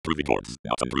moving towards.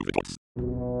 Atom moving towards.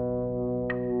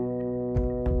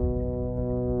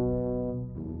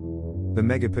 The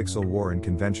megapixel war in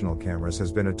conventional cameras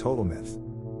has been a total myth.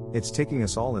 It's taking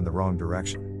us all in the wrong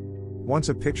direction. Once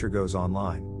a picture goes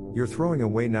online, you're throwing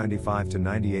away 95 to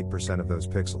 98% of those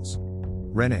pixels.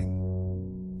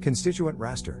 Renning. Constituent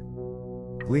raster.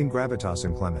 Gleam gravitas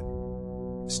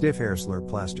inclement. Stiff hair slurp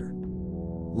plaster.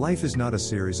 Life is not a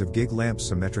series of gig lamps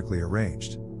symmetrically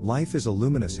arranged. Life is a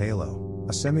luminous halo,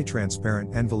 a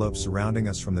semi-transparent envelope surrounding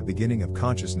us from the beginning of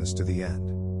consciousness to the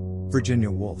end. Virginia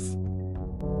Woolf.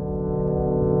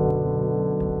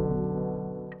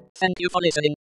 Thank you for listening.